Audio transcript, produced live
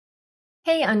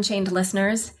Hey, Unchained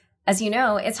listeners. As you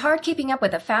know, it's hard keeping up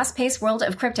with the fast-paced world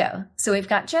of crypto, so we've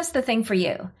got just the thing for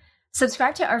you.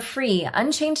 Subscribe to our free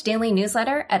Unchained daily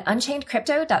newsletter at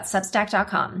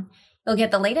unchainedcrypto.substack.com. You'll get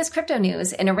the latest crypto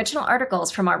news and original articles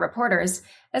from our reporters,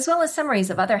 as well as summaries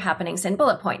of other happenings and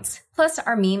bullet points, plus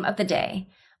our meme of the day,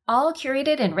 all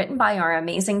curated and written by our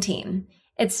amazing team.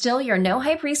 It's still your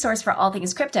no-hype resource for all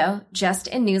things crypto, just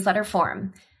in newsletter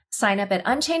form. Sign up at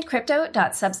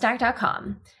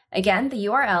unchainedcrypto.substack.com. Again, the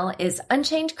URL is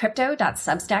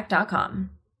unchainedcrypto.substack.com.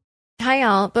 Hi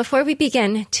all, before we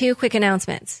begin, 2 quick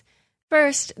announcements.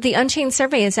 First, the Unchained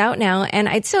survey is out now, and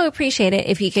I'd so appreciate it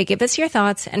if you could give us your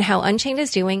thoughts on how Unchained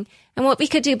is doing and what we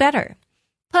could do better.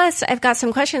 Plus, I've got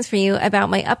some questions for you about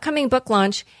my upcoming book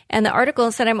launch and the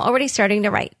articles that I'm already starting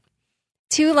to write.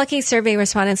 2 lucky survey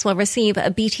respondents will receive a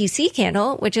BTC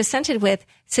candle, which is scented with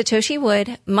Satoshi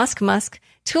Wood, Musk,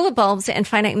 tulip bulbs, and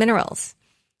finite minerals.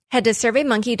 Head to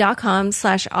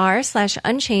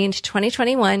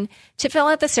surveymonkey.com/r/unchained2021 to fill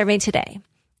out the survey today.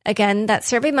 Again, that's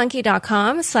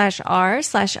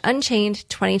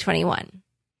surveymonkey.com/r/unchained2021.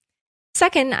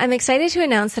 Second, I'm excited to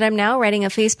announce that I'm now writing a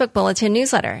Facebook bulletin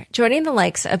newsletter, joining the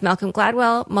likes of Malcolm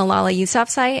Gladwell, Malala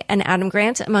Yousafzai, and Adam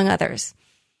Grant, among others.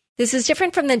 This is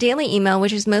different from the daily email,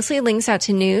 which is mostly links out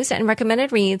to news and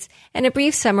recommended reads and a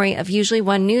brief summary of usually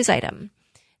one news item.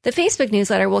 The Facebook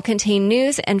newsletter will contain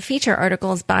news and feature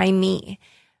articles by me.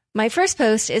 My first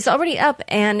post is already up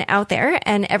and out there,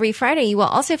 and every Friday you will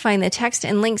also find the text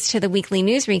and links to the weekly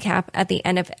news recap at the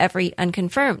end of every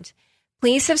Unconfirmed.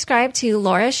 Please subscribe to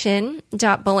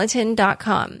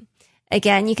laurashin.bulletin.com.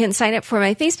 Again, you can sign up for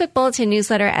my Facebook bulletin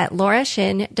newsletter at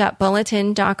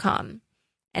laurashin.bulletin.com.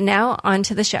 And now on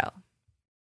to the show.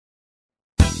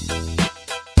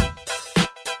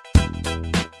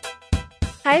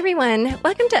 Hi, everyone.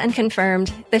 Welcome to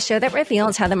Unconfirmed, the show that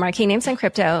reveals how the marquee names in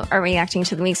crypto are reacting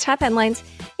to the week's top headlines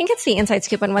and gets the inside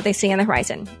scoop on what they see on the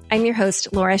horizon. I'm your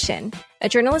host, Laura Shin, a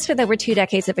journalist with over 2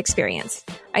 decades of experience.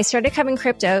 I started covering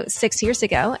crypto 6 years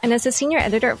ago, and as a senior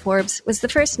editor at Forbes, was the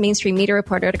first mainstream media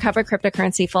reporter to cover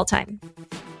cryptocurrency full-time.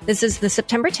 This is the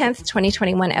September 10th,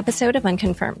 2021 episode of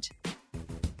Unconfirmed.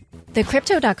 The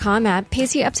Crypto.com app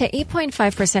pays you up to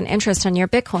 8.5% interest on your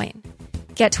Bitcoin.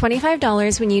 Get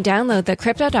 $25 when you download the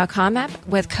Crypto.com app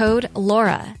with code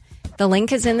LAURA. The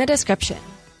link is in the description.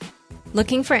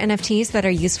 Looking for NFTs that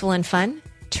are useful and fun?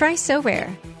 Try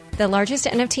SoRare, the largest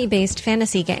NFT-based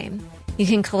fantasy game. You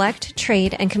can collect,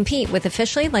 trade, and compete with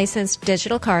officially licensed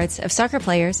digital cards of soccer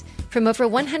players from over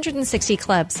 160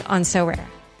 clubs on SoRare.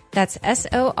 That's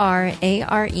SORARE.com.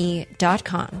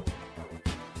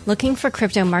 Looking for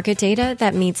crypto market data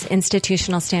that meets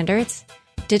institutional standards?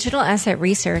 Digital Asset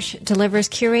Research delivers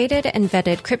curated and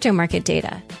vetted crypto market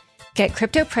data. Get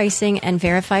crypto pricing and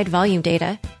verified volume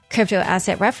data, crypto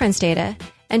asset reference data,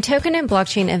 and token and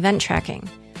blockchain event tracking.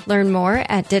 Learn more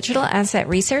at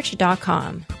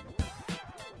digitalassetresearch.com.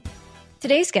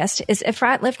 Today's guest is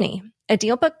Efrat Livni, a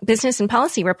DealBook business and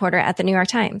policy reporter at the New York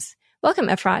Times. Welcome,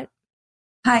 Efrat.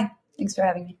 Hi, thanks for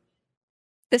having me.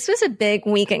 This was a big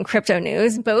week in crypto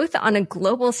news, both on a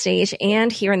global stage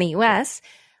and here in the U.S.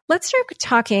 Let's start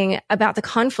talking about the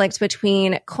conflict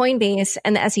between Coinbase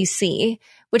and the SEC,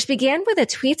 which began with a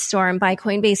tweet storm by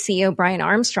Coinbase CEO Brian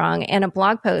Armstrong and a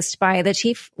blog post by the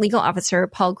chief legal officer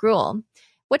Paul Grewal.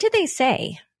 What did they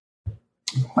say?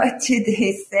 What did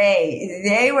they say?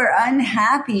 They were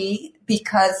unhappy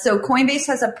because Coinbase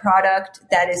has a product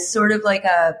that is sort of like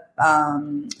a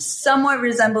somewhat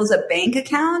resembles a bank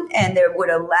account, and that would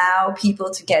allow people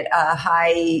to get a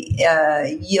high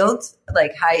yield,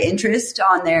 like high interest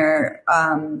on their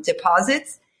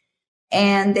deposits.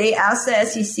 And they asked the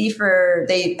SEC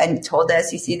and told the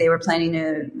SEC they were planning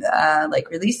to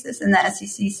release this, and the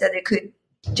SEC said it could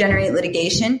generate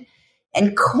litigation.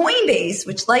 And Coinbase,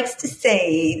 which likes to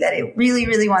say that it really,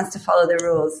 really wants to follow the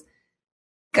rules,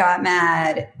 got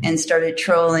mad and started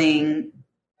trolling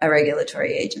a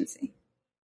regulatory agency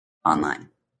online.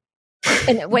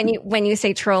 And when you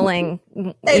say trolling,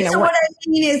 what I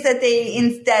mean is that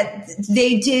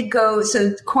they did go.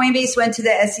 So Coinbase went to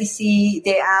the SEC.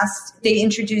 They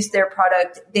introduced their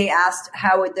product. They asked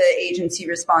how would the agency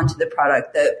respond to the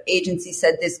product. The agency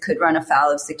said this could run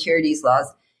afoul of securities laws.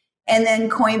 And then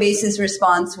Coinbase's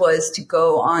response was to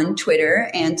go on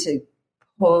Twitter and to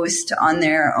post on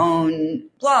their own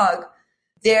blog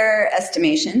their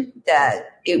estimation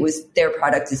that their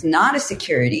product is not a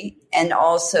security, and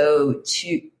also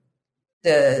to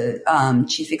the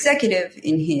chief executive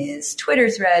in his Twitter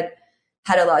thread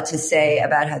had a lot to say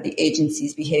about how the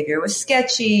agency's behavior was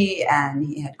sketchy, and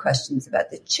he had questions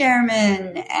about the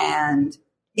chairman, and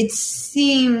it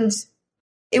seemed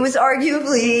it was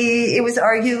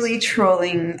arguably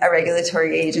trolling a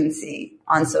regulatory agency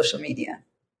on social media.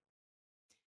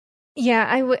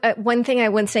 Yeah, one thing I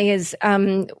would say is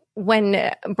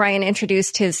when Brian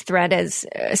introduced his thread as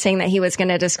saying that he was going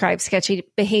to describe sketchy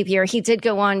behavior, he did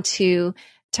go on to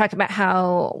talk about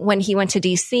how when he went to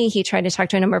DC, he tried to talk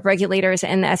to a number of regulators,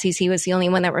 and the SEC was the only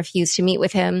one that refused to meet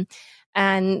with him.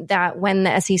 And that when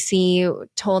the SEC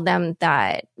told them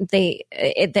that the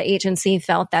agency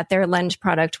felt that their lend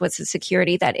product was a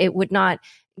security, that it would not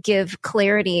give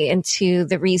clarity into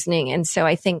the reasoning. And so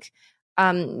I think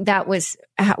that was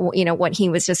what he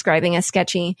was describing as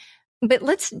sketchy. But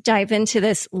let's dive into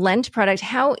this lend product.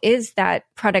 How is that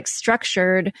product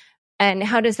structured, and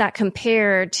how does that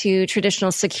compare to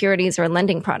traditional securities or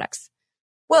lending products?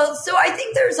 Well, so I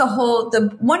think there's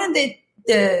one of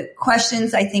the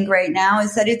questions I think right now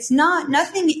is that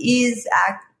nothing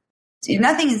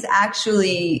is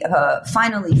actually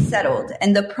finally settled,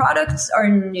 and the products are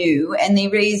new and they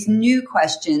raise new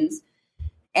questions,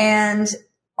 and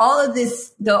all of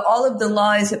the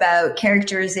law is about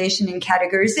characterization and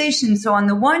categorization. So on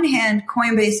the one hand,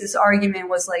 Coinbase's argument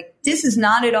was like, this is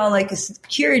not at all like a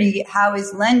security. How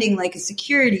is lending like a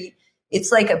security?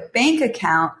 It's like a bank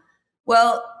account.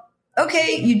 Well,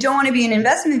 okay, you don't want to be an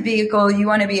investment vehicle. You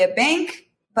want to be a bank,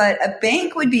 but a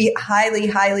bank would be highly,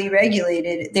 highly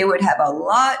regulated. They would have a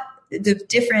lot of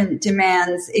different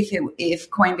demands if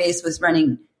Coinbase was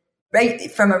running.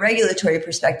 Right, from a regulatory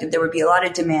perspective, there would be a lot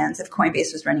of demands if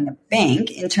Coinbase was running a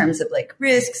bank in terms of like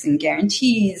risks and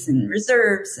guarantees and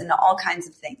reserves and all kinds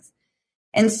of things.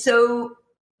 And so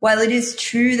while it is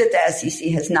true that the SEC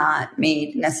has not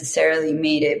necessarily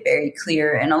made it very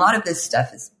clear, and a lot of this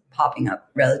stuff is popping up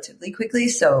relatively quickly.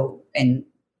 So, and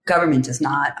government does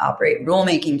not operate,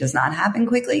 rulemaking does not happen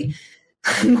quickly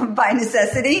by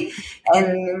necessity,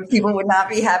 and people would not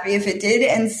be happy if it did.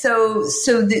 And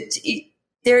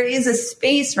there is a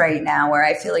space right now where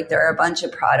I feel like there are a bunch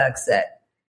of products that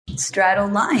straddle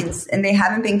lines and they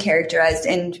haven't been characterized,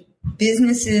 and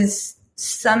businesses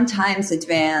sometimes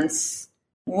advance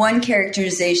one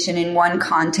characterization in one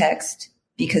context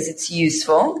because it's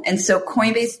useful. And so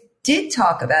Coinbase did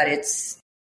talk about its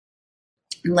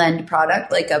lend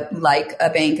product like a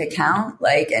bank account,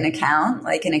 like an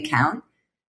account.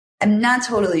 I'm not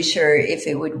totally sure if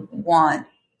it would want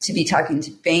to be talking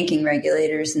to banking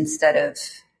regulators instead of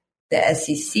the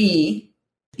SEC,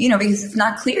 because it's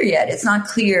not clear yet. It's not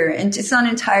clear, and it's not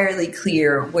entirely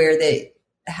clear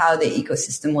how the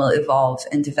ecosystem will evolve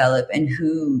and develop and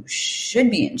who should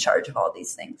be in charge of all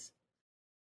these things.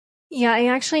 Yeah, I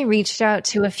actually reached out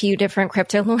to a few different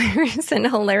crypto lawyers, and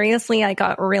hilariously, I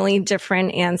got really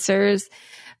different answers.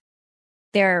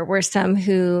 There were some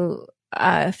who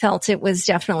felt it was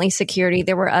definitely security.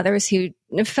 There were others who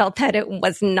felt that it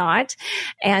was not,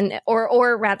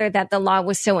 or rather that the law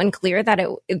was so unclear that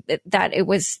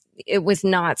it was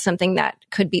not something that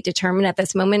could be determined at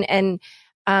this moment. And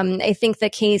I think the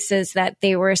cases that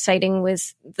they were citing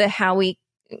was the Howey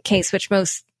case, which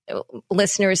most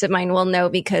listeners of mine will know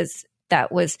because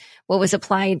that was what was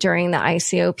applied during the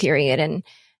ICO period. And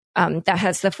that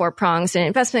has the 4 prongs: an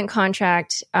investment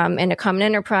contract, and a common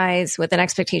enterprise with an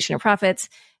expectation of profits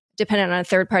dependent on a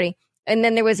third party. And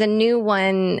then there was a new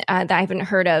one that I hadn't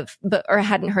heard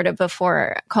of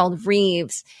before called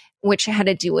Reeves, which had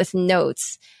to do with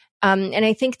notes. And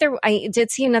I think I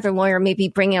did see another lawyer maybe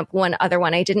bring up one other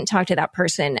one. I didn't talk to that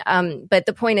person. But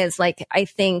the point is, like, I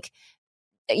think,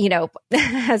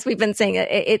 as we've been saying,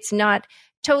 it's not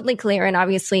totally clear. And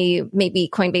obviously maybe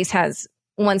Coinbase has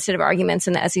one set of arguments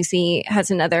and the SEC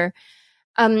has another.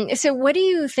 So what do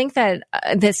you think that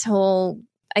this whole,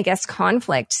 I guess,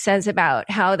 conflict says about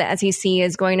how the SEC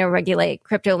is going to regulate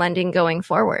crypto lending going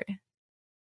forward?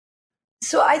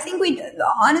 So I think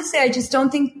honestly, I just don't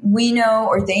think we know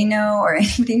or they know or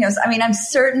anybody knows. I mean, I'm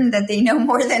certain that they know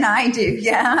more than I do,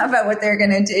 about what they're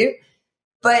going to do.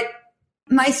 But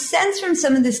my sense from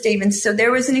some of the statements, so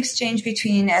there was an exchange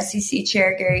between SEC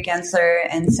Chair Gary Gensler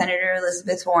and Senator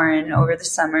Elizabeth Warren over the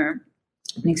summer,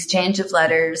 an exchange of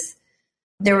letters.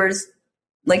 There was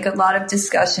like a lot of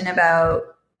discussion about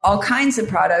all kinds of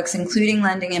products, including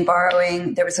lending and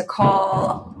borrowing. There was a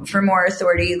call for more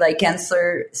authority. Like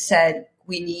Gensler said,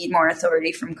 we need more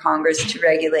authority from Congress to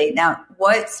regulate. Now,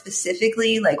 what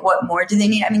specifically, like what more do they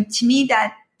need? I mean, to me,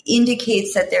 that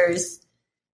indicates that there's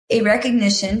a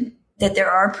recognition that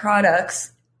there are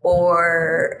products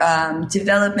or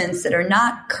developments that are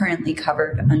not currently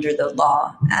covered under the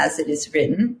law as it is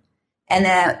written. And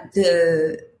that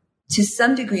to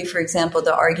some degree, for example,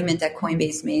 the argument that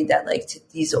Coinbase made that like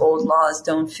these old laws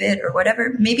don't fit or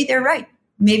whatever, maybe they're right.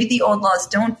 Maybe the old laws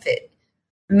don't fit.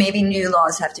 maybe new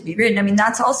laws have to be written. I mean,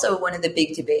 that's also one of the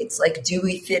big debates. Like, do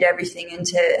we fit everything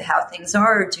into how things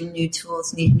are, or do new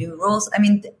tools need new rules? I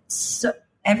mean,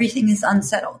 everything is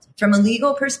unsettled. From a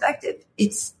legal perspective,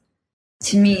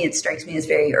 to me, it strikes me as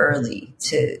very early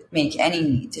to make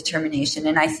any determination.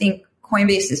 And I think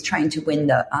Coinbase is trying to win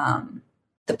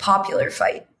the popular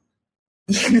fight.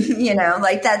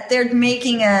 Like that they're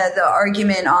making the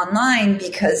argument online,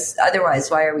 because otherwise,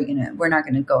 we're not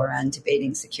going to go around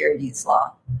debating securities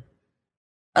law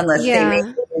unless they make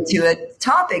it into a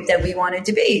topic that we want to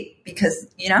debate, because,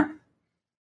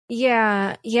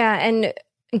 Yeah. And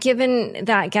given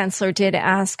that Gensler did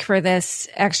ask for this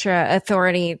extra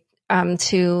authority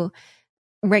to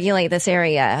regulate this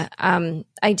area,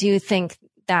 I do think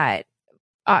that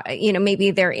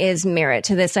maybe there is merit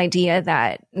to this idea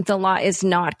that the law is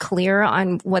not clear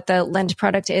on what the lend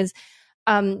product is.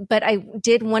 But I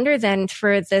did wonder then,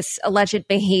 for this alleged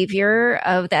behavior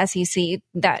of the SEC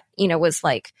that, was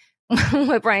like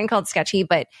what Brian called sketchy,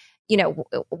 but,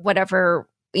 whatever,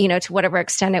 to whatever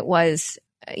extent it was,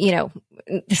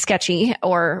 sketchy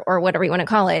or whatever you want to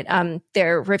call it,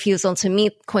 their refusal to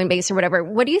meet Coinbase or whatever.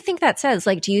 What do you think that says?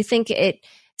 Like, do you think it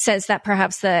says that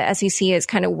perhaps the SEC is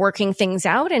kind of working things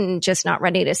out and just not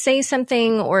ready to say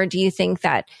something? Or do you think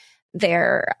that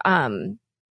they're,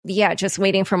 just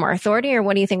waiting for more authority? Or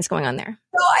what do you think is going on there?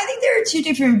 Well, I think there are two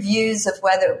different views of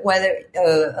whether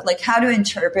how to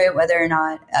interpret whether or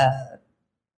not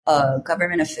a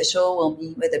government official will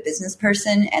meet with a business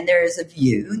person. And there is a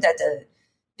view that the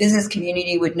business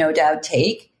community would no doubt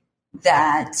take,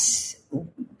 that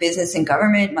business and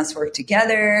government must work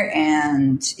together,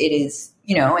 and it is,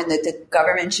 and that the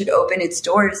government should open its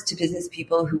doors to business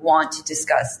people who want to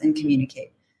discuss and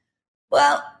communicate.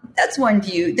 Well, that's one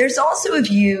view. There's also a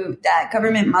view that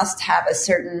government must have a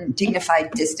certain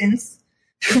dignified distance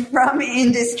from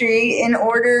industry in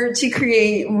order to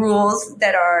create rules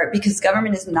that are, because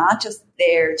government is not just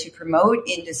there to promote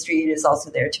industry, it is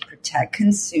also there to protect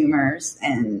consumers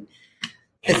and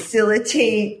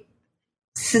facilitate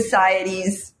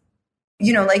societies.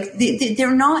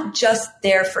 They're not just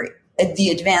there for the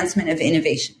advancement of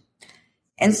innovation.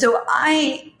 And so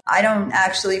I don't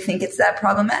actually think it's that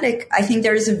problematic. I think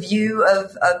there's a view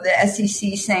of the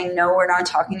SEC saying, no, we're not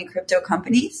talking to crypto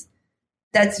companies.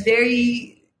 That's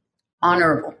very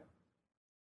honorable.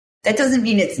 That doesn't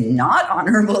mean it's not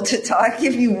honorable to talk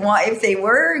if they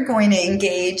were going to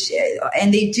engage,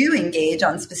 and they do engage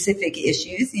on specific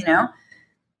issues,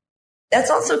 that's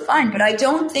also fine. But I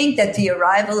don't think that the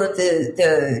arrival of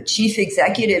the chief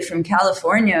executive from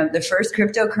California, the first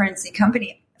cryptocurrency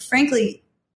company, frankly,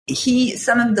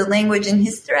 some of the language in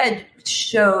his thread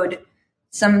showed,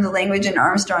 some of the language in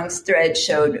Armstrong's thread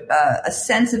showed a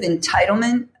sense of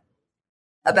entitlement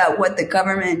about what the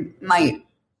government might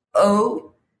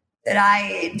owe that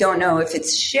I don't know if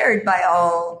it's shared by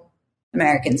all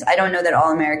Americans. I don't know that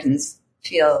all Americans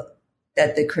feel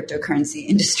that the cryptocurrency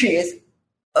industry is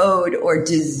owed or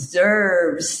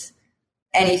deserves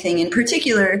anything in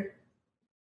particular.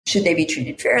 Should they be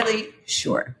treated fairly?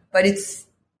 Sure. But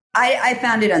I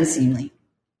found it unseemly,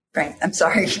 Frank. I'm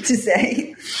sorry to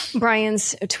say.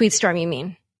 Brian's tweet storm, you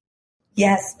mean?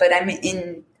 Yes, but I'm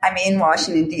in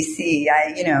Washington, D.C.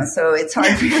 So it's hard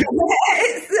for me.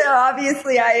 So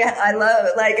obviously I love,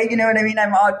 you know what I mean?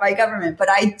 I'm awed by government, but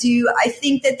I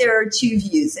think that there are two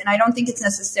views, and I don't think it's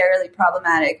necessarily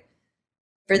problematic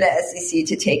for the SEC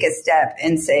to take a step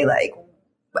and say,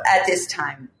 at this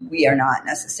time, we are not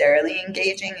necessarily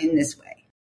engaging in this way.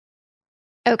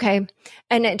 Okay.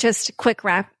 And just quick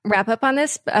wrap up on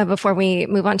this before we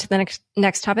move on to the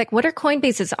next topic. What are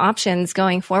Coinbase's options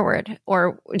going forward?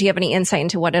 Or do you have any insight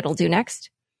into what it'll do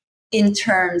next? In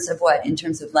terms of what? In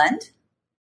terms of lend?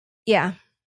 Yeah.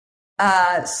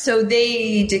 So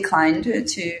they declined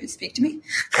to speak to me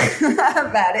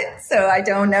about it. So I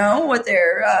don't know what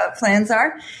their plans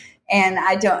are. And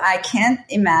I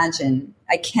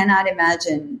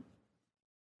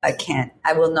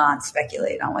will not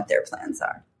speculate on what their plans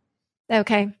are.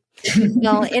 Okay.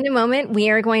 Well, in a moment, we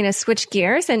are going to switch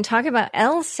gears and talk about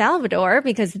El Salvador,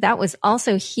 because that was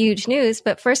also huge news.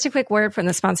 But first, a quick word from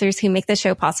the sponsors who make the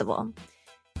show possible.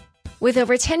 With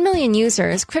over 10 million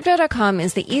users, Crypto.com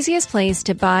is the easiest place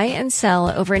to buy and sell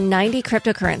over 90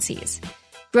 cryptocurrencies.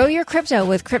 Grow your crypto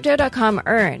with Crypto.com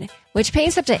Earn, which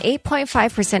pays up to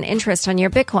 8.5% interest on your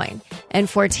Bitcoin and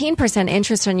 14%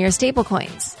 interest on your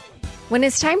stablecoins. When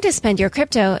it's time to spend your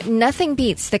crypto, nothing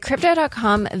beats the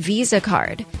Crypto.com Visa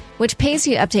card, which pays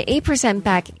you up to 8%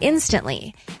 back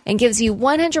instantly and gives you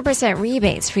 100%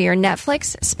 rebates for your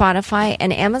Netflix, Spotify,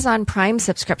 and Amazon Prime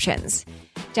subscriptions.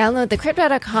 Download the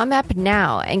Crypto.com app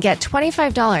now and get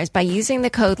 $25 by using the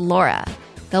code LAURA.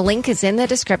 The link is in the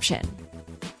description.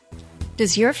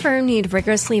 Does your firm need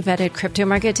rigorously vetted crypto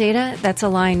market data that's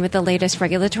aligned with the latest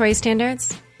regulatory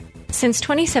standards? Since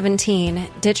 2017,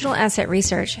 Digital Asset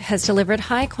Research has delivered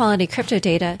high-quality crypto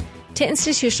data to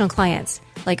institutional clients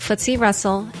like FTSE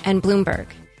Russell and Bloomberg.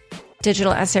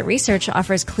 Digital Asset Research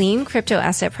offers clean crypto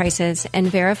asset prices and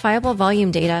verifiable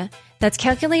volume data that's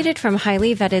calculated from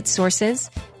highly vetted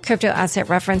sources, crypto asset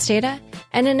reference data,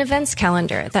 and an events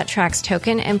calendar that tracks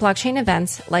token and blockchain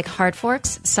events like hard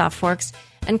forks, soft forks,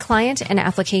 and client and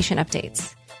application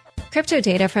updates. Crypto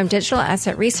data from Digital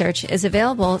Asset Research is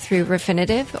available through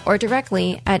Refinitiv or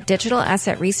directly at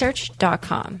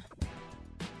digitalassetresearch.com.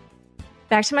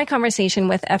 Back to my conversation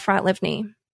with Efrat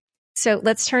Livni. So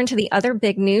let's turn to the other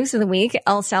big news of the week,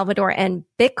 El Salvador and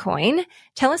Bitcoin.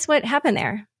 Tell us what happened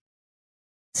there.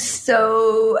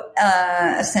 So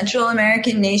a Central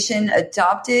American nation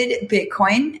adopted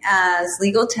Bitcoin as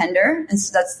legal tender. And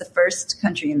so that's the first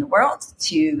country in the world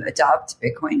to adopt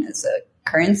Bitcoin as a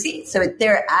currency. So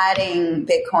they're adding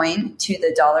Bitcoin to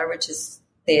the dollar, which is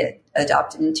they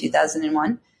adopted in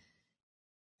 2001.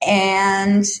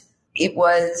 And it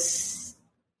was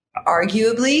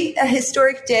arguably a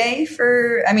historic day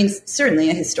certainly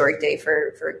a historic day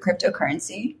for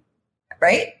cryptocurrency,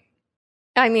 right?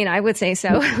 I mean, I would say so.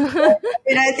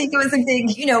 And I think it was a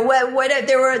big,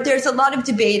 there's a lot of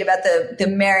debate about the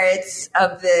merits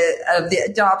of the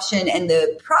adoption and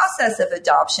the process of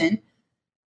adoption.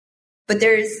 But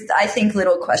there's, I think,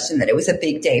 little question that it was a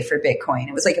big day for Bitcoin.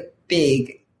 It was like a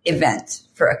big event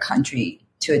for a country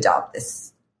to adopt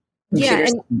this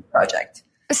project.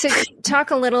 So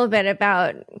talk a little bit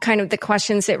about kind of the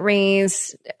questions it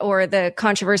raised or the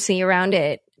controversy around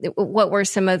it. What were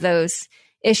some of those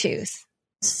issues?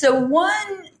 So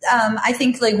one, I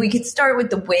think we could start with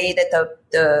the way that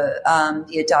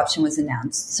the adoption was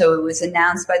announced. So it was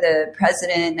announced by the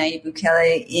president, Nayib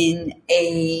Bukele, in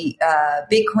a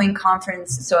Bitcoin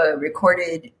conference. So a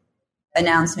recorded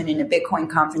announcement in a Bitcoin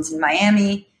conference in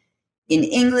Miami in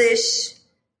English.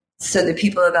 So the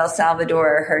people of El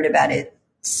Salvador heard about it.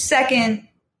 Second,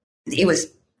 it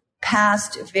was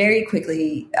passed very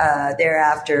quickly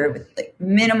thereafter with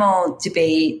minimal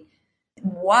debate.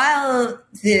 While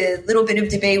the little bit of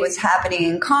debate was happening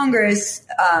in Congress,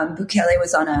 Bukele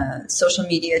was on a social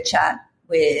media chat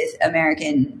with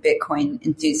American Bitcoin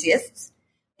enthusiasts.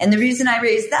 And the reason I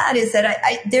raise that is that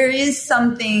there is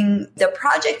something, the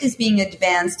project is being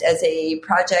advanced as a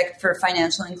project for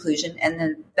financial inclusion, and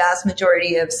the vast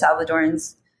majority of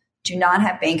Salvadorans do not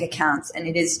have bank accounts. And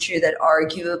it is true that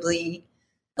arguably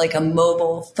a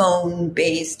mobile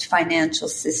phone-based financial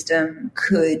system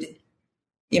could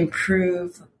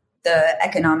improve the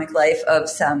economic life of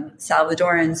some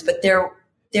Salvadorans. But there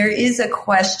is a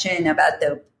question about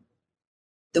the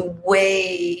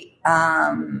way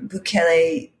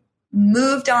Bukele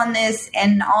moved on this,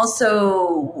 and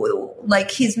also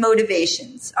his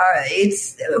motivations.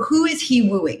 Who is he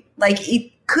wooing?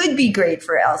 It could be great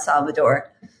for El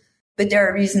Salvador, but there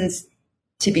are reasons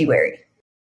to be wary.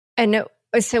 And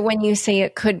so when you say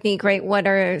it could be great, what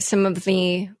are some of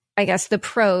the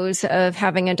pros of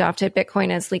having adopted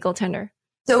Bitcoin as legal tender?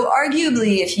 So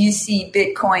arguably, if you see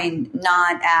Bitcoin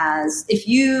if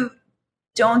you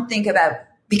don't think about,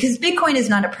 because Bitcoin is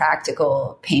not a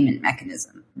practical payment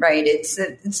mechanism, right? It's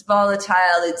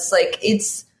volatile.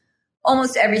 It's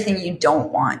almost everything you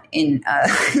don't want in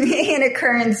a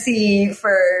currency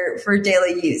for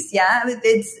daily use. Yeah. But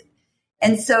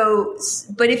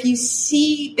if you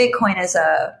see Bitcoin as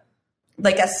a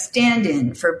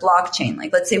stand-in for blockchain,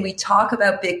 let's say we talk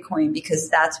about Bitcoin because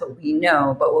that's what we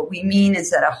know, but what we mean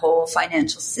is that a whole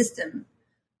financial system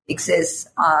exists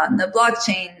on the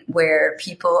blockchain where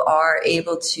people are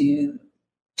able to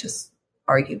just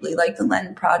arguably the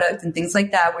lend product and things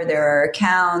like that, where there are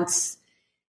accounts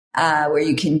where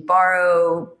you can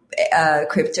borrow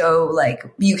crypto,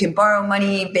 you can borrow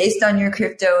money based on your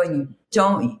crypto, and you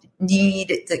don't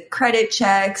need the credit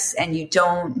checks, and you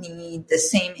don't need the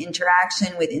same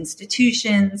interaction with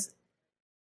institutions.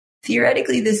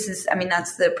 Theoretically, that's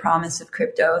the promise of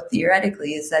crypto.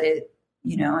 Theoretically, is that it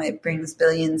brings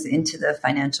billions into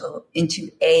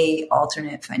a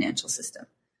alternate financial system.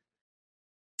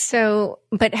 So,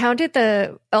 but how did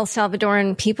the El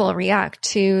Salvadoran people react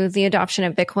to the adoption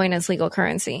of Bitcoin as legal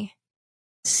currency?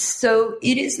 So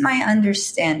it is my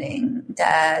understanding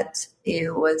that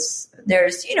there's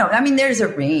a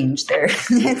range there.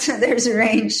 There's a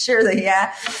range, surely.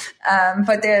 Yeah.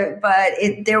 But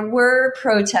there were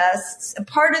protests.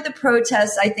 Part of the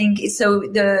protests, I think,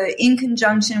 in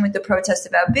conjunction with the protests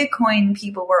about Bitcoin,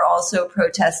 people were also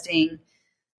protesting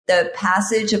the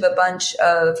passage of a bunch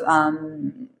of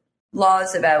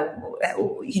laws about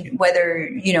whether,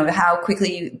 how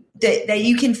quickly that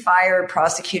you can fire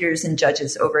prosecutors and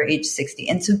judges over age 60.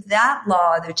 And so that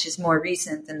law, which is more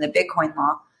recent than the Bitcoin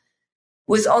law,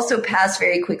 was also passed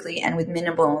very quickly and with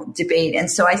minimal debate. And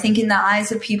so I think in the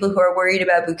eyes of people who are worried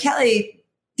about Bukele,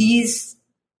 these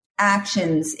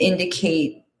actions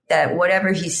indicate that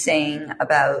whatever he's saying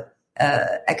about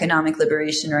economic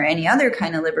liberation or any other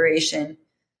kind of liberation,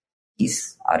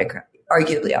 he's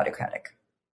arguably autocratic.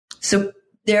 So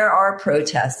there are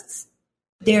protests.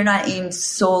 They're not aimed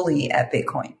solely at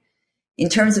Bitcoin. In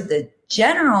terms of the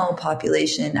general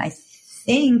population, I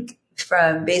think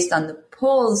based on the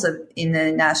polls in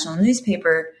the national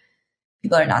newspaper,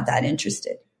 people are not that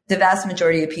interested. The vast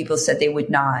majority of people said they would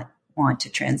not want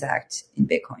to transact in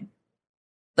Bitcoin,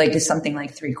 like something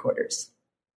like 3/4.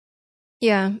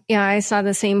 Yeah, I saw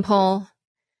the same poll.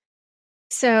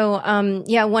 So,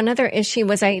 one other issue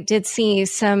was I did see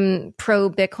some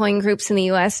pro-Bitcoin groups in the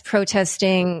U.S.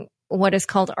 protesting what is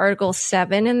called Article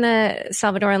 7 in the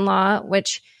Salvadoran law,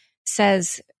 which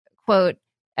says, quote,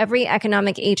 every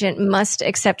economic agent must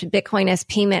accept Bitcoin as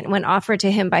payment when offered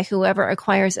to him by whoever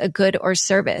acquires a good or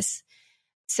service.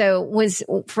 So was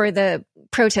for the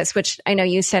protest, which I know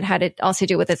you said had it also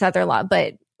do with this other law,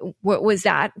 but was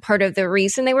that part of the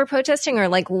reason they were protesting, or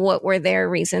like what were their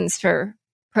reasons for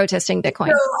protesting Bitcoin?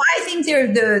 So I think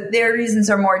their reasons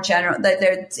are more general. That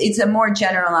it's a more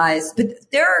generalized.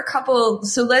 But there are a couple.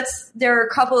 There are a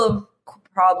couple of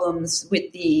problems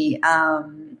with the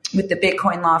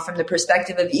Bitcoin law from the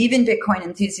perspective of even Bitcoin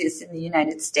enthusiasts in the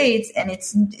United States, and it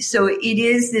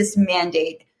is this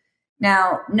mandate.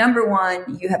 Now, number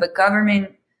one, you have a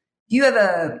government. You have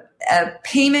a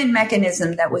payment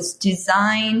mechanism that was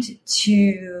designed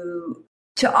to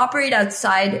operate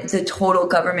outside the total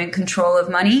government control of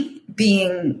money,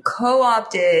 being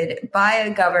co-opted by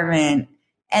a government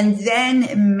and then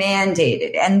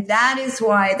mandated. And that is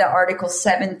why the Article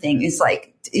 7 thing is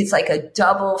it's like a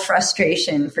double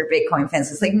frustration for Bitcoin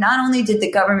fans. It's like, not only did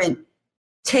the government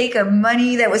take a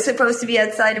money that was supposed to be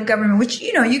outside of government, which,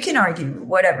 you can argue,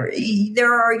 whatever.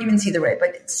 There are arguments either way,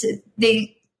 but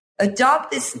they adopt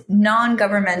this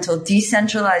non-governmental,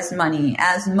 decentralized money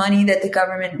as money that the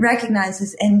government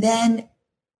recognizes and then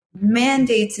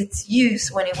mandates its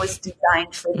use when it was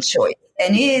designed for choice.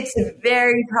 And it's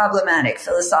very problematic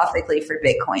philosophically for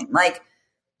Bitcoin. Like,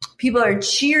 people are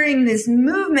cheering this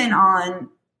movement on,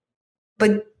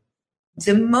 but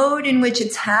the mode in which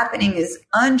it's happening is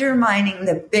undermining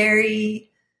the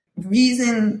very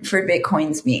reason for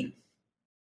Bitcoin's being.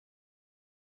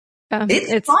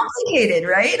 It's complicated,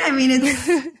 right? I mean, it's...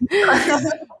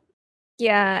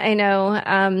 Yeah, I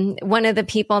know. One of the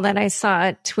people that I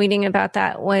saw tweeting about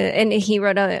that and he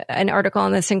wrote an article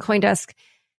on this in CoinDesk,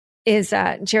 is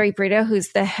Jerry Brito,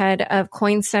 who's the head of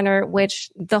Coin Center, which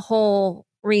the whole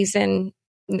reason,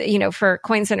 for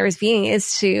Coin Center's being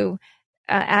is to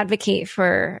advocate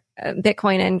for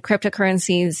Bitcoin and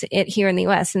cryptocurrencies here in the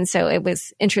US. And so it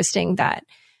was interesting that,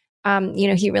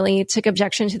 he really took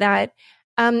objection to that.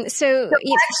 Actually,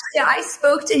 I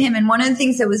spoke to him, and one of the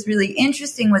things that was really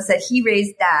interesting was that he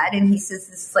raised that, and he says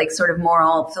this is like sort of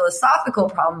moral philosophical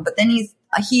problem. But then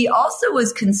he also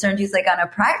was concerned. He's like, on a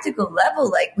practical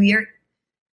level, like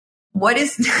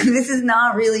this is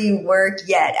not really work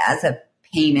yet as a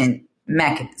payment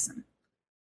mechanism.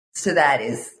 So that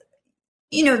is,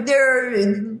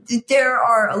 there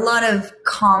are a lot of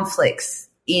conflicts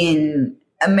in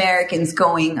Americans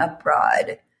going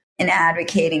abroad and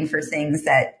advocating for things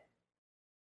that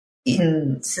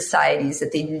in societies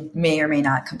that they may or may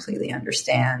not completely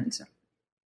understand.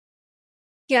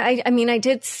 Yeah, I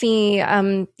did see,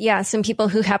 some people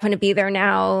who happen to be there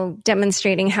now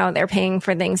demonstrating how they're paying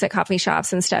for things at coffee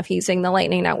shops and stuff using the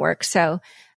Lightning Network. So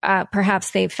perhaps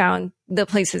they've found the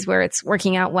places where it's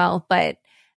working out well. But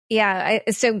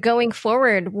so going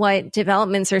forward, what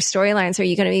developments or storylines are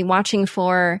you going to be watching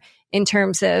for in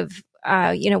terms of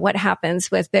what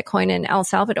happens with Bitcoin in El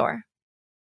Salvador?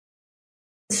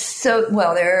 So,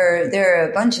 well, there are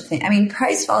a bunch of things. I mean,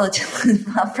 price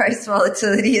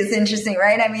volatility is interesting,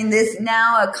 right? I mean,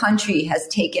 now a country has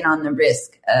taken on the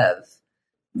risk of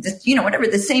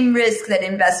the same risk that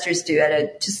investors do at a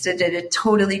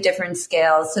totally different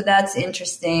scale. So that's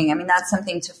interesting. I mean, that's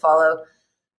something to follow.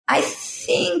 I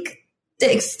think the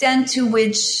extent to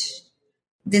which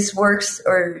this works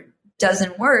or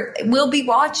doesn't work, we'll be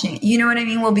watching. You know what I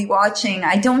mean? We'll be watching.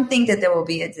 I don't think that there will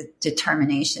be a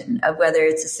determination of whether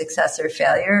it's a success or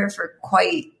failure for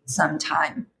quite some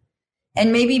time.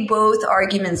 And maybe both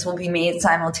arguments will be made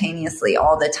simultaneously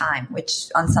all the time,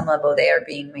 which on some level they are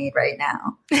being made right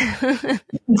now.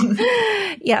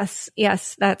 Yes,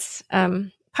 that's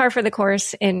par for the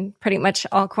course in pretty much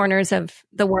all corners of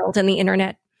the world and the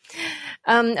internet.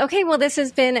 Okay, well, this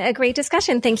has been a great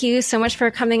discussion. Thank you so much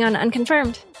for coming on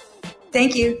Unconfirmed.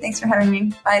 Thank you. Thanks for having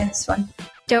me. Bye. It's fun.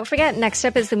 Don't forget, next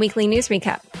up is the weekly news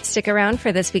recap. Stick around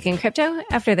for This Week in Crypto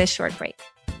after this short break.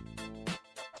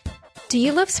 Do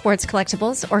you love sports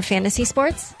collectibles or fantasy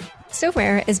sports?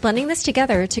 SoRare is blending this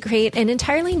together to create an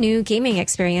entirely new gaming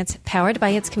experience powered by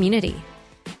its community.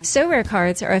 SoRare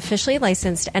cards are officially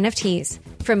licensed NFTs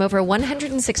from over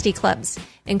 160 clubs,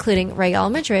 including Real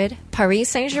Madrid, Paris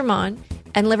Saint-Germain,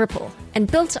 and Liverpool,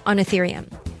 and built on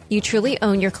Ethereum. You truly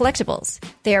own your collectibles.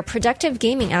 They are productive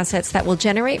gaming assets that will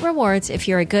generate rewards if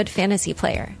you're a good fantasy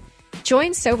player.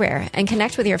 Join SoRare and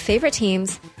connect with your favorite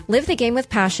teams, live the game with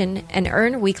passion, and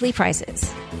earn weekly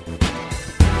prizes.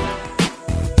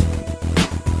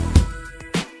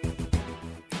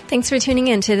 Thanks for tuning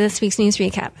in to this week's news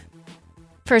recap.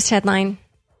 First headline.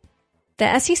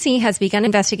 The SEC has begun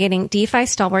investigating DeFi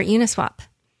stalwart Uniswap.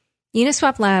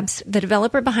 Uniswap Labs, the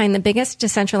developer behind the biggest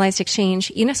decentralized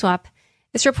exchange, Uniswap,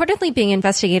 is reportedly being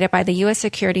investigated by the U.S.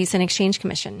 Securities and Exchange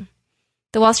Commission.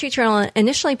 The Wall Street Journal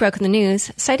initially broke the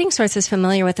news, citing sources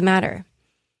familiar with the matter.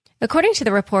 According to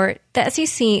the report, the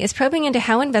SEC is probing into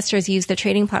how investors use the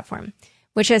trading platform,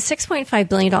 which has $6.5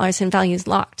 billion in values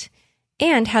locked,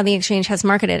 and how the exchange has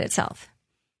marketed itself.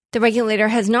 The regulator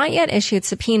has not yet issued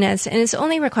subpoenas and is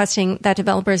only requesting that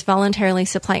developers voluntarily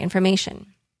supply information.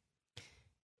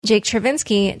 Jake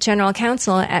Chervinsky, general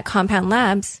counsel at Compound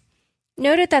Labs,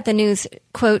 noted that the news,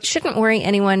 quote, shouldn't worry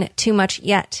anyone too much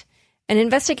yet. An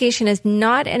investigation is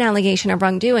not an allegation of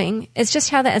wrongdoing, it's just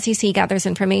how the SEC gathers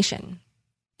information.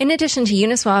 In addition to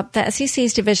Uniswap, the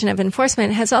SEC's Division of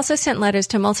Enforcement has also sent letters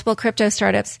to multiple crypto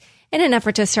startups in an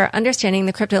effort to start understanding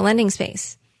the crypto lending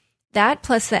space. That,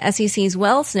 plus the SEC's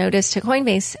Wells notice to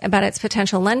Coinbase about its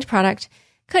potential lend product,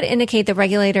 could indicate the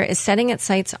regulator is setting its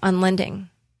sights on lending.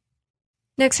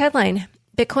 Next headline.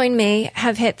 Bitcoin may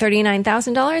have hit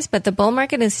 $39,000, but the bull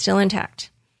market is still intact.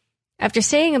 After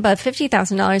staying above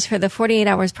 $50,000 for the 48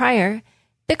 hours prior,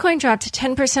 Bitcoin dropped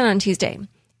 10% on Tuesday,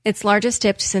 its largest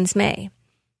dip since May.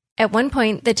 At one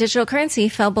point, the digital currency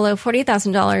fell below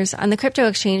 $40,000 on the crypto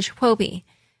exchange Huobi,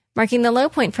 marking the low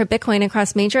point for Bitcoin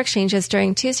across major exchanges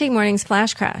during Tuesday morning's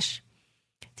flash crash.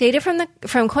 Data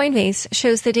from Coinbase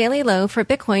shows the daily low for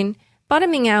Bitcoin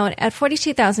bottoming out at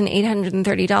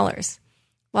 $42,830,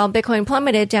 while Bitcoin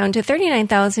plummeted down to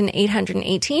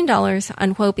 $39,818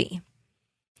 on Huobi.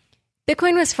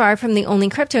 Bitcoin was far from the only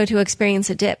crypto to experience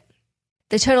a dip.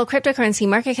 The total cryptocurrency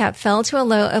market cap fell to a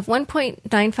low of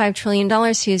 $1.95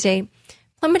 trillion Tuesday,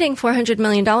 plummeting $400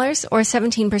 million or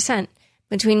 17%.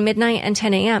 Between midnight and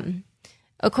 10 a.m.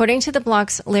 According to the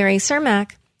block's Larry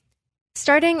Cermak,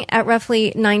 starting at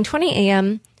roughly 9:20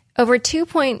 a.m., over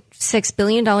 $2.6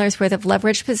 billion worth of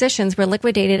leveraged positions were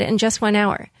liquidated in just 1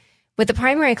 hour, with the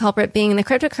primary culprit being the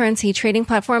cryptocurrency trading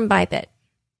platform Bybit.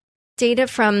 Data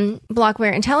from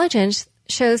Blockware Intelligence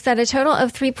shows that a total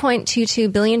of $3.22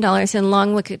 billion in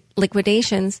long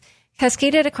liquidations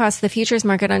cascaded across the futures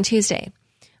market on Tuesday,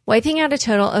 wiping out a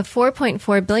total of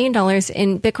 $4.4 billion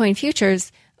in Bitcoin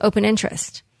futures open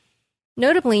interest.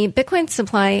 Notably, Bitcoin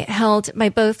supply held by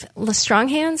both strong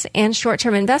hands and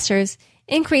short-term investors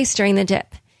increased during the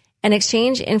dip, and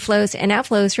exchange inflows and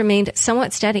outflows remained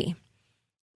somewhat steady.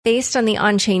 Based on the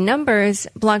on-chain numbers,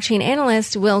 blockchain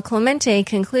analyst Will Clemente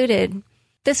concluded,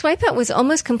 this wipeout was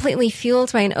almost completely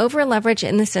fueled by an over-leverage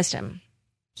in the system.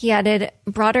 He added,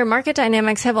 broader market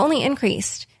dynamics have only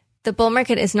increased. The bull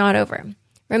market is not over.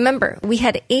 Remember, we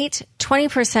had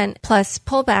 20% plus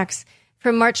pullbacks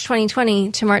from March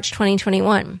 2020 to March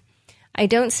 2021. I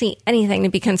don't see anything to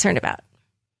be concerned about.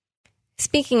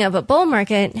 Speaking of a bull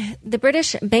market, the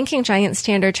British banking giant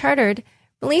Standard Chartered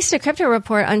released a crypto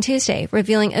report on Tuesday,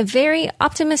 revealing a very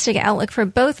optimistic outlook for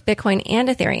both Bitcoin and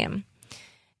Ethereum.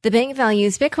 The bank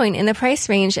values Bitcoin in the price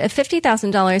range of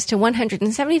 $50,000 to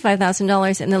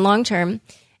 $175,000 in the long term,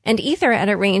 and Ether at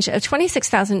a range of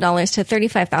 $26,000 to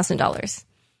 $35,000.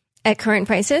 At current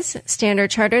prices,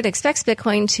 Standard Chartered expects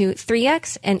Bitcoin to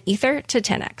 3x and Ether to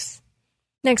 10x.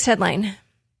 Next headline.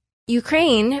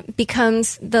 Ukraine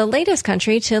becomes the latest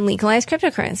country to legalize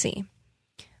cryptocurrency.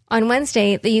 On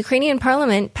Wednesday, the Ukrainian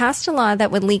parliament passed a law that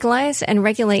would legalize and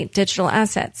regulate digital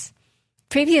assets.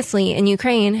 Previously, in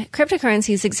Ukraine,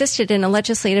 cryptocurrencies existed in a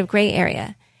legislative gray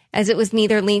area, as it was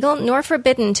neither legal nor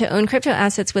forbidden to own crypto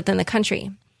assets within the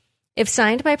country. If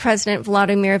signed by President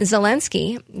Volodymyr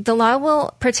Zelensky, the law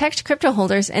will protect crypto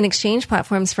holders and exchange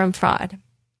platforms from fraud.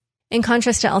 In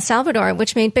contrast to El Salvador,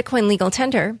 which made Bitcoin legal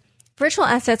tender, virtual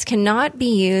assets cannot be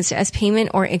used as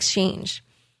payment or exchange.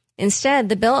 Instead,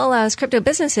 the bill allows crypto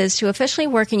businesses to officially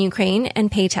work in Ukraine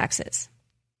and pay taxes.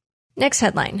 Next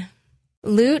headline.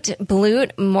 Loot,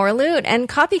 bloot, more loot, and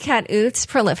copycat oots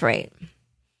proliferate.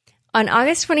 On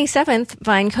August 27th,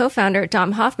 Vine co-founder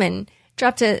Dom Hoffman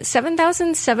dropped a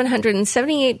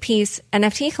 7,778-piece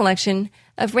NFT collection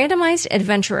of randomized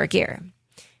adventurer gear.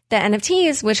 The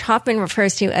NFTs, which Hoffman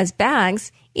refers to as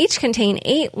bags, each contain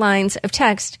 8 lines of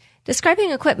text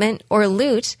describing equipment or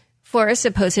loot for a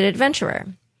supposed adventurer.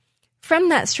 From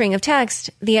that string of text,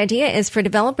 the idea is for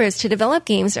developers to develop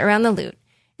games around the loot,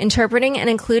 interpreting and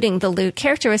including the loot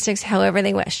characteristics however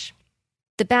they wish.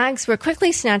 The bags were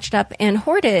quickly snatched up and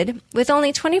hoarded, with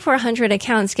only 2,400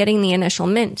 accounts getting the initial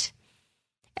mint.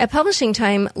 At publishing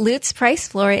time, Loot's price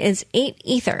floor is 8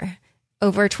 Ether,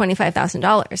 over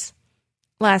 $25,000.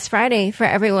 Last Friday, for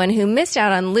everyone who missed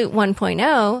out on Loot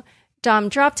 1.0, Dom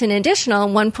dropped an additional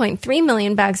 1.3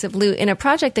 million bags of loot in a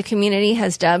project the community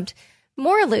has dubbed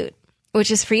More Loot,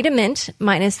 which is free to mint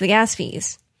minus the gas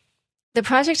fees. The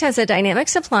project has a dynamic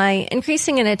supply,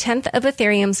 increasing at 1/10 of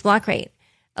Ethereum's block rate,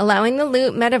 allowing the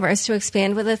Loot metaverse to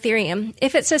expand with Ethereum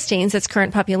if it sustains its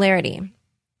current popularity.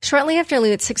 Shortly after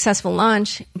Loot's successful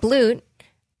launch, Bloot,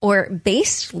 or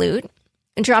Based Loot,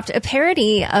 dropped a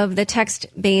parody of the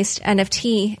text-based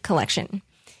NFT collection.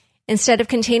 Instead of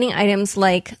containing items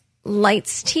like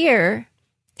Light's Tier,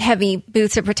 heavy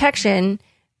boots of protection,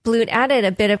 Bloot added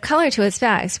a bit of color to its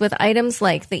bags with items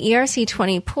like the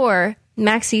ERC20 Pour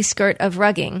maxi skirt of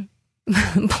rugging.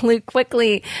 Bloot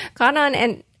quickly caught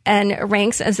on and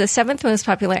ranks as the 7th most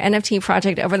popular NFT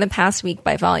project over the past week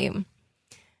by volume.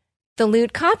 The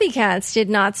Loot copycats did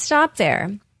not stop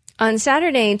there. On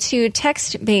Saturday, 2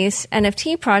 text-based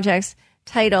NFT projects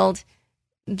titled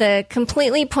The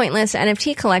Completely Pointless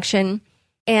NFT Collection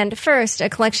and First, a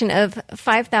collection of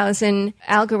 5,000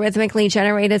 algorithmically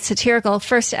generated satirical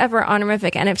first-ever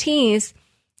honorific NFTs,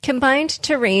 combined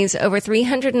to raise over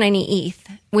 390 ETH,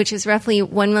 which is roughly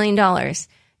 $1 million,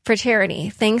 for charity,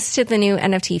 thanks to the new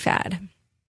NFT fad.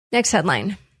 Next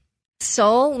headline.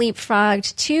 Sol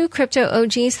leapfrogged 2 crypto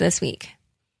OGs this week.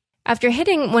 After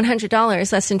hitting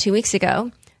 $100 less than 2 weeks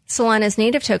ago, Solana's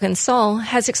native token Sol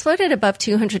has exploded above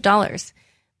 $200,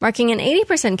 marking an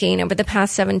 80% gain over the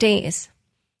past 7 days.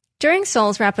 During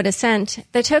Sol's rapid ascent,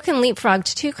 the token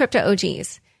leapfrogged 2 crypto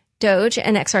OGs, Doge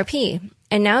and XRP,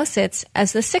 and now sits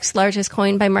as the 6th largest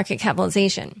coin by market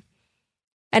capitalization.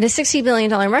 At a $60 billion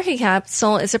market cap,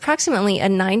 Sol is approximately a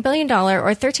 $9 billion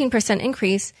or 13%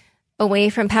 increase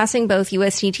away from passing both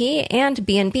USDT and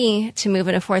BNB to move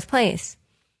into 4th place.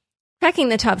 Cracking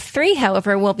the top 3,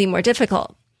 however, will be more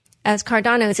difficult, as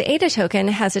Cardano's ADA token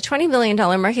has a $20 billion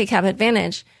market cap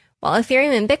advantage, while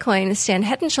Ethereum and Bitcoin stand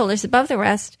head and shoulders above the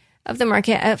rest of the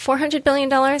market at $400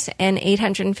 billion and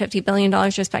 $850 billion,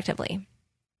 respectively.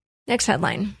 Next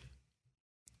headline.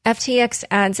 FTX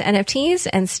adds NFTs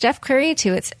and Steph Curry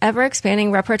to its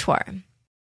ever-expanding repertoire.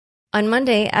 On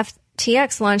Monday,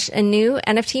 FTX launched a new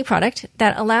NFT product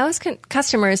that allows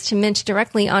customers to mint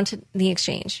directly onto the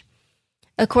exchange.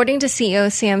 According to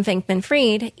CEO Sam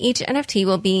Bankman-Fried, each NFT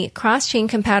will be cross-chain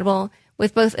compatible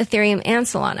with both Ethereum and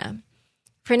Solana.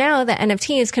 For now, the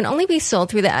NFTs can only be sold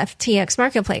through the FTX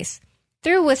marketplace,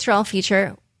 through a withdrawal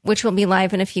feature, which will be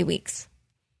live in a few weeks.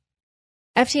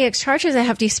 FTX charges a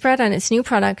hefty spread on its new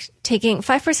product, taking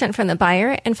 5% from the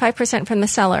buyer and 5% from the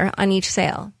seller on each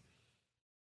sale.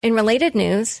 In related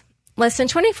news, less than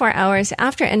 24 hours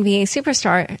after NBA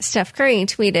superstar Steph Curry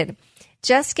tweeted,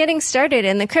 "Just getting started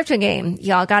in the crypto game.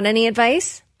 Y'all got any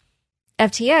advice?"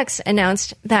 FTX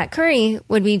announced that Curry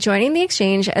would be joining the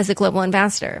exchange as a global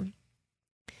ambassador.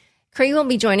 Curry will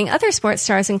be joining other sports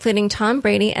stars, including Tom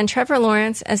Brady and Trevor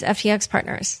Lawrence, as FTX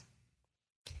partners.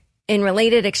 In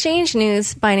related exchange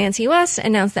news, Binance US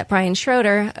announced that Brian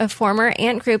Schroeder, a former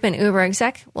Ant Group and Uber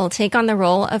exec, will take on the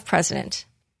role of president.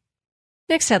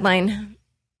 Next headline.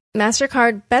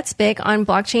 MasterCard bets big on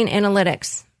blockchain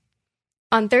analytics.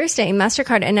 On Thursday,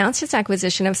 MasterCard announced its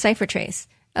acquisition of CipherTrace,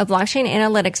 a blockchain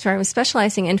analytics firm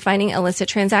specializing in finding illicit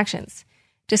transactions.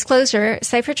 Disclosure,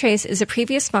 CipherTrace is a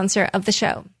previous sponsor of the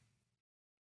show.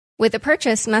 With the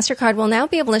purchase, MasterCard will now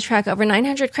be able to track over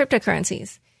 900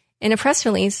 cryptocurrencies. In a press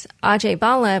release, Ajay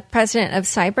Bala, president of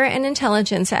Cyber and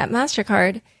Intelligence at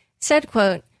MasterCard, said,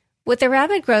 quote, "With the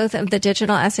rapid growth of the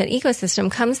digital asset ecosystem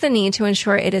comes the need to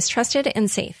ensure it is trusted and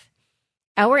safe.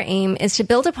 Our aim is to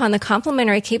build upon the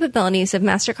complementary capabilities of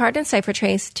MasterCard and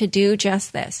CipherTrace to do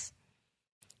just this."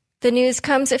 The news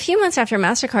comes a few months after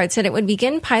MasterCard said it would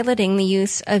begin piloting the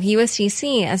use of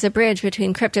USDC as a bridge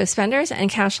between crypto spenders and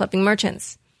cash-flipping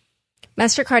merchants.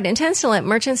 MasterCard intends to let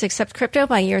merchants accept crypto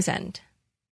by year's end.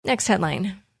 Next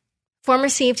headline. Former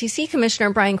CFTC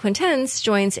Commissioner Brian Quintenz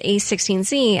joins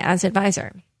A16Z as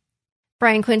advisor.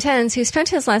 Brian Quintenz, who spent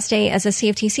his last day as a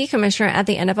CFTC commissioner at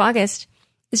the end of August,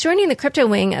 is joining the crypto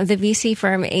wing of the VC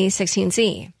firm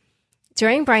A16Z.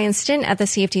 During Brian's stint at the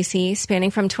CFTC, spanning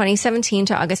from 2017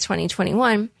 to August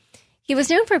 2021, he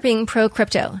was known for being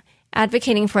pro-crypto,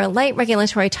 advocating for a light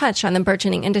regulatory touch on the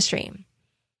burgeoning industry.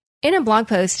 In a blog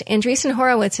post, Andreessen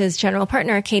Horowitz's general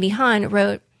partner, Katie Hahn,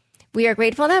 wrote, "We are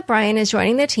grateful that Brian is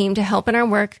joining the team to help in our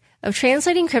work of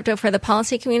translating crypto for the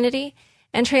policy community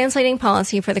and translating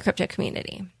policy for the crypto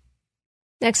community."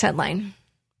 Next headline.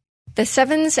 The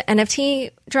Sevens NFT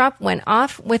drop went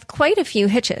off with quite a few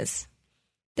hitches.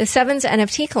 The Sevens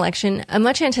NFT collection, a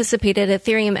much-anticipated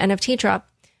Ethereum NFT drop,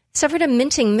 suffered a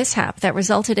minting mishap that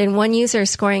resulted in one user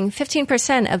scoring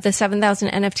 15% of the 7,000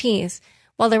 NFTs,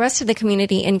 while the rest of the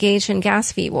community engaged in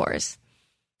gas fee wars.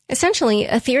 Essentially,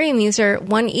 Ethereum user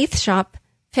 1ETHShop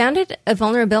found a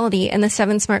vulnerability in the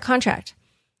 7 smart contract,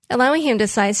 allowing him to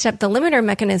sidestep the limiter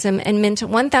mechanism and mint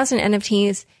 1,000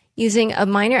 NFTs using a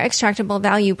minor extractable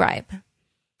value bribe.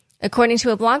 According to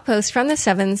a blog post from the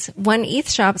Sevens,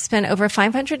 1ETHShop spent over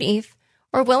 500 ETH,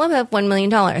 or well above $1 million,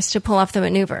 to pull off the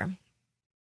maneuver.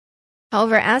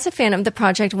 However, as a fan of the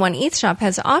project, 1ETHShop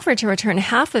has offered to return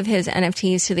half of his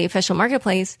NFTs to the official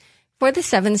marketplace for the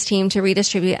Sevens team to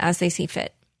redistribute as they see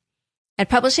fit. At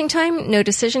publishing time, no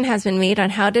decision has been made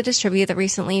on how to distribute the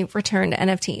recently returned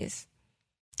NFTs.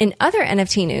 In other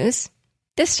NFT news,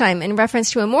 this time in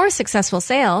reference to a more successful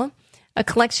sale, a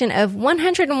collection of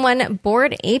 101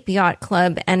 Bored Ape Yacht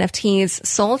Club NFTs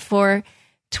sold for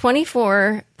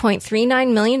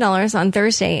 $24.39 million on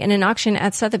Thursday in an auction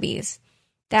at Sotheby's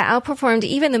that outperformed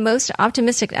even the most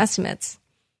optimistic estimates.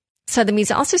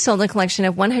 Sotheby's also sold a collection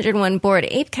of 101 Bored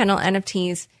Ape Kennel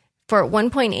NFTs for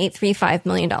 $1.835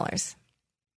 million.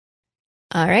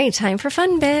 All right, time for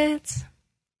fun bits.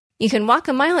 You can walk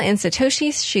a mile in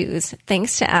Satoshi's shoes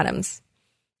thanks to Atoms.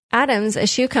 Atoms, a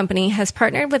shoe company, has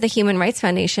partnered with the Human Rights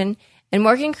Foundation and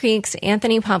Morgan Creek's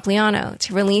Anthony Pompliano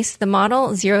to release the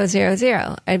Model 000,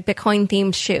 a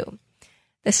Bitcoin-themed shoe.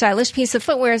 The stylish piece of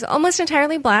footwear is almost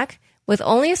entirely black, with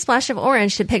only a splash of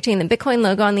orange depicting the Bitcoin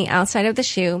logo on the outside of the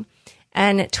shoe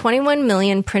and 21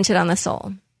 million printed on the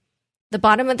sole. The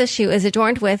bottom of the shoe is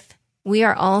adorned with, "We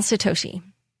are all Satoshi."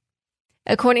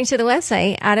 According to the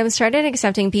website, Atoms started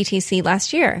accepting BTC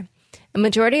last year. A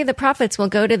majority of the profits will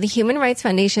go to the Human Rights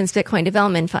Foundation's Bitcoin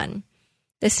Development Fund.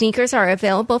 The sneakers are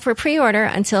available for pre-order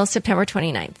until September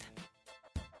 29th.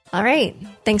 All right,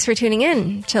 thanks for tuning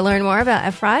in. To learn more about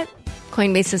Efrat,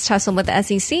 Coinbase's tussle with the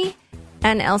SEC,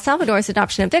 and El Salvador's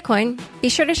adoption of Bitcoin, be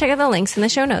sure to check out the links in the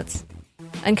show notes.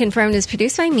 Unconfirmed is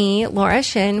produced by me, Laura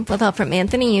Shin, with help from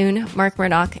Anthony Yoon, Mark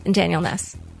Murdoch, and Daniel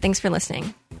Ness. Thanks for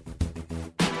listening.